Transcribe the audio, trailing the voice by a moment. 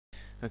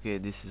Okay,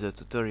 this is a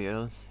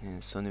tutorial in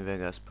Sony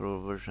Vegas Pro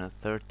version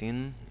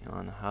 13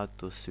 on how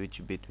to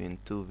switch between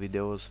two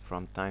videos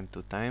from time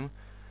to time.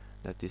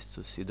 That is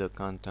to see the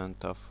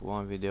content of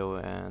one video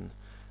and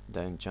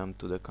then jump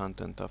to the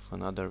content of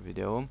another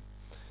video.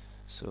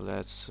 So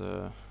let's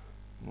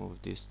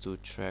move these two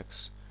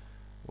tracks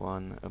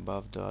one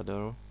above the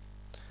other.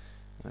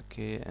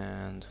 Okay,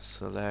 and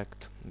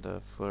select the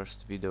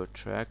first video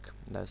track.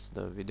 That's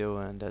the video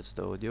and that's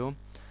the audio.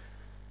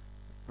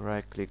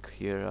 Right click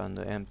here on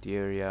the empty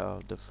area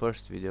of the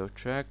first video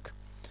track,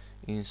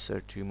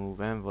 insert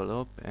remove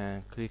envelope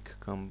and click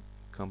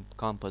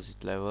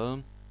composite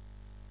level.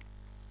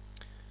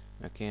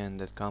 Okay, and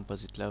that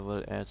composite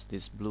level adds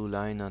this blue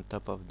line on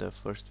top of the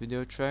first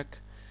video track,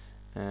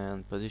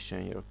 and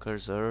position your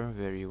cursor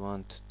where you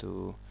want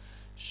to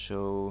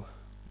show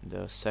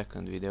the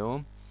second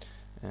video,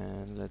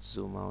 and let's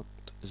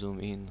zoom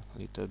in a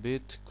little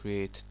bit,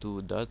 create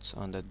two dots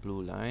on that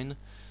blue line.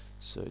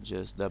 So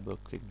just double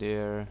click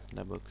there,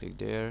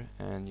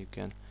 and you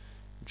can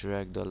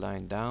drag the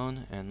line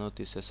down, and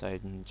notice as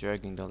I'm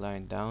dragging the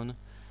line down,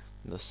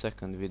 the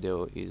second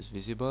video is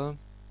visible.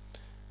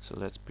 So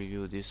let's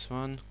preview this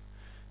one.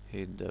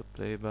 Hit the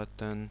play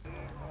button,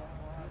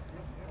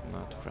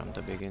 not from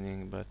the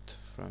beginning but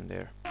from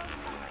there.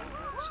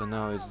 So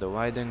now it's the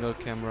wide angle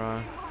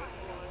camera,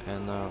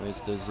 and now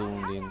it's the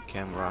zoomed in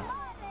camera.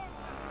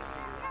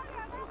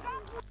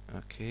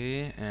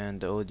 Okay,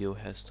 and the audio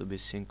has to be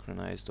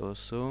synchronized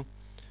also,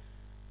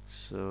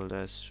 so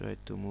let's try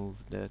to move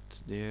that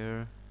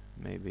there.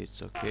 Maybe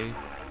it's okay.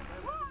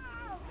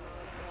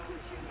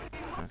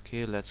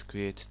 Okay, let's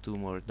create two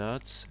more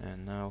dots,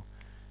 and now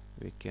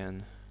we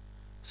can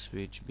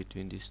switch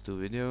between these two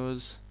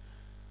videos.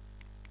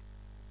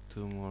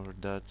 Two more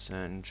dots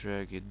and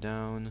drag it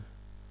down.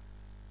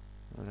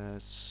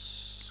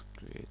 Let's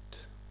create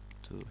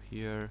two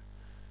here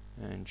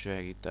and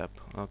drag it up.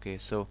 Okay,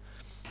 so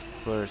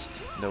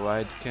first the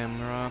wide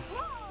camera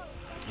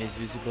is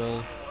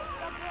visible.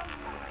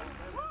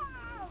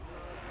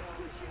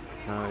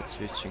 Now it's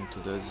switching to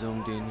the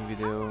zoomed in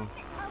video.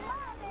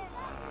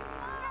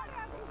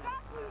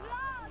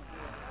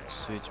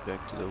 Switch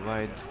back to the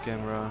wide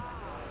camera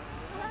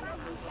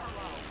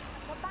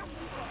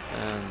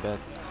and back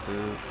to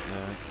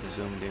the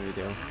zoomed in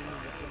video.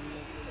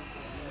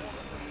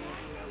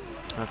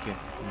 Okay,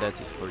 that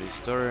is for this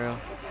tutorial.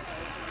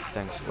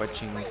 Thanks for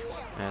watching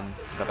and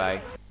bye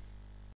bye.